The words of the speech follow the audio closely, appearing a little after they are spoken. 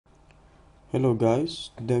Hello guys,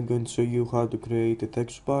 today I'm going to show you how to create a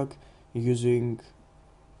texture pack using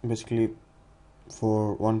basically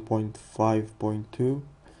for 1.5.2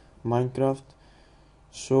 Minecraft.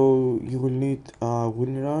 So you will need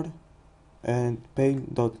WinRAR and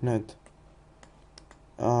Paint.net,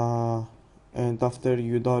 and after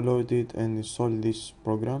you download it and install these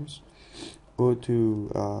programs, go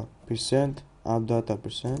to percent app data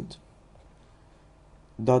percent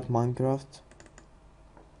dot Minecraft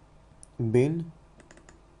bin,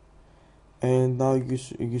 and now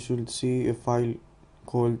you should see a file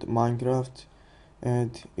called Minecraft,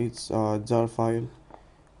 and it's a jar file.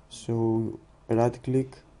 So right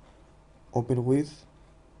click, open with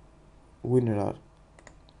WinRAR.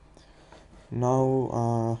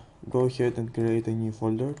 Now go ahead and create a new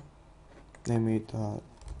folder, name it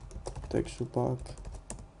texture pack,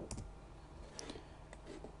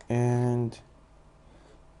 and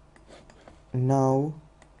now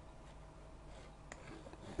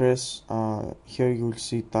press here. You will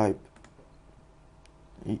see type.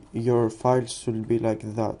 Your file should be like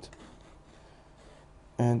that,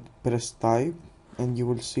 and press type, and you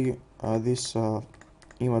will see these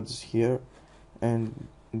images here and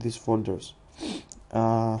these folders.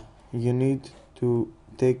 You need to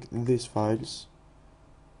take these files,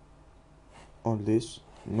 all this,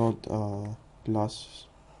 not classes,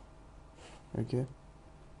 okay,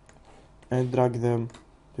 and drag them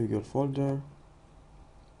to your folder.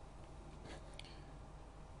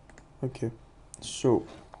 Okay, so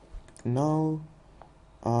now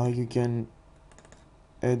you can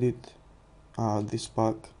edit this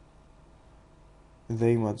pack, the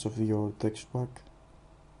image of your text pack,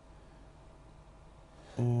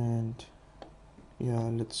 and yeah,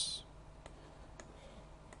 let's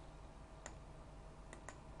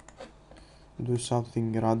do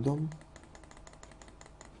something random.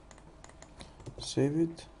 Save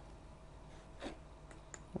it.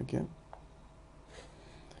 Okay,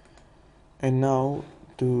 and now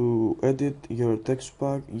to edit your text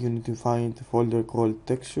pack, you need to find a folder called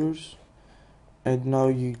textures, and now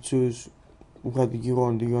you choose what you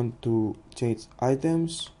want. Do you want to change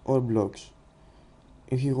items or blocks?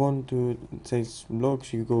 If you want to change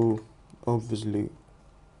blocks, you go obviously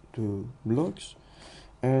to blocks,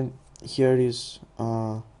 and here is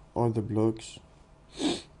all the blocks.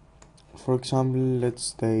 For example,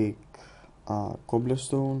 let's take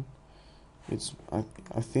cobblestone. It's I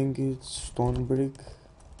think it's stone brick.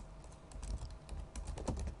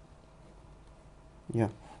 Yeah,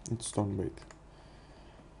 it's stone brick.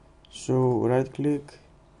 So right click,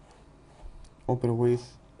 open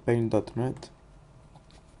with Paint.net,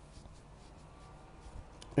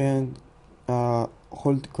 and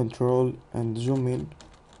hold Control and zoom in,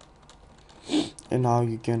 and now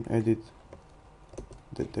you can edit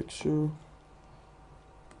the texture.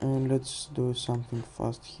 And let's do something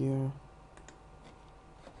fast here.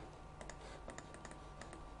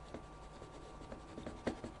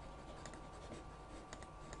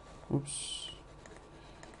 Oops.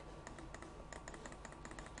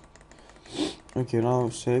 Okay, now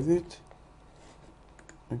save it.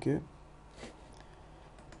 Okay,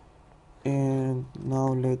 and now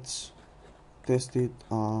let's test it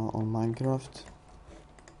on Minecraft.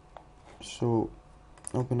 So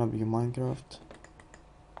open up your Minecraft,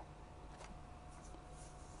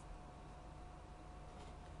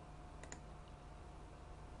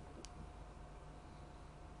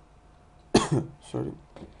 sorry,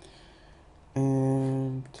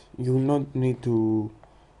 and you will not need to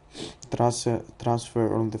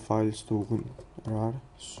transfer all the files to WinRAR.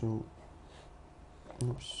 So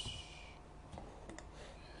oops.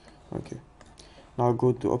 Okay, now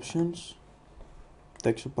go to options,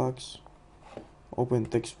 texture packs, open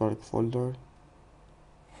text pack folder.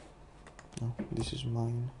 No, this is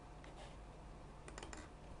mine.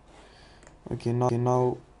 Okay,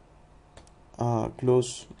 now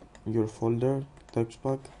close your folder text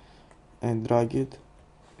pack and drag it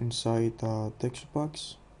inside texture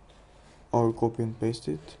packs, or copy and paste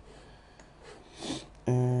it.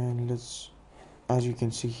 And let's, as you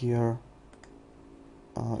can see here,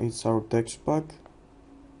 it's our text pack.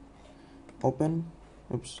 Open.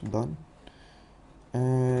 Oops, done.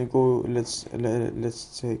 And go. Let's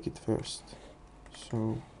take it first.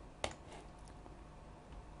 So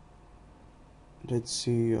let's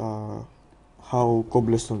see how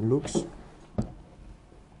cobblestone looks.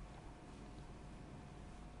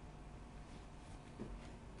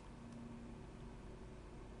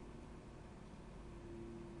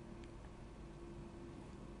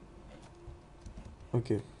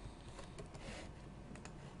 Okay,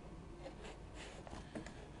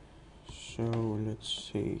 so let's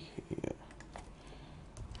see here,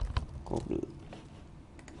 cobble.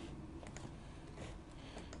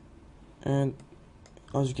 And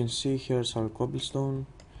as you can see, here's our cobblestone.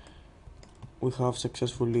 We have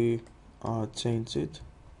successfully changed the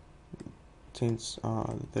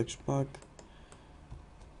texture pack.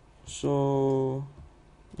 So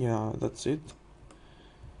yeah, that's it.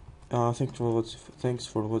 Thanks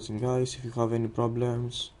for watching, guys. If you have any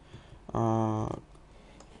problems,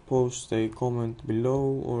 post a comment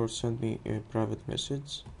below or send me a private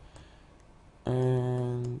message.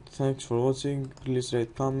 And thanks for watching. Please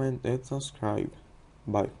rate, comment and subscribe.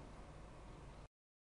 Bye.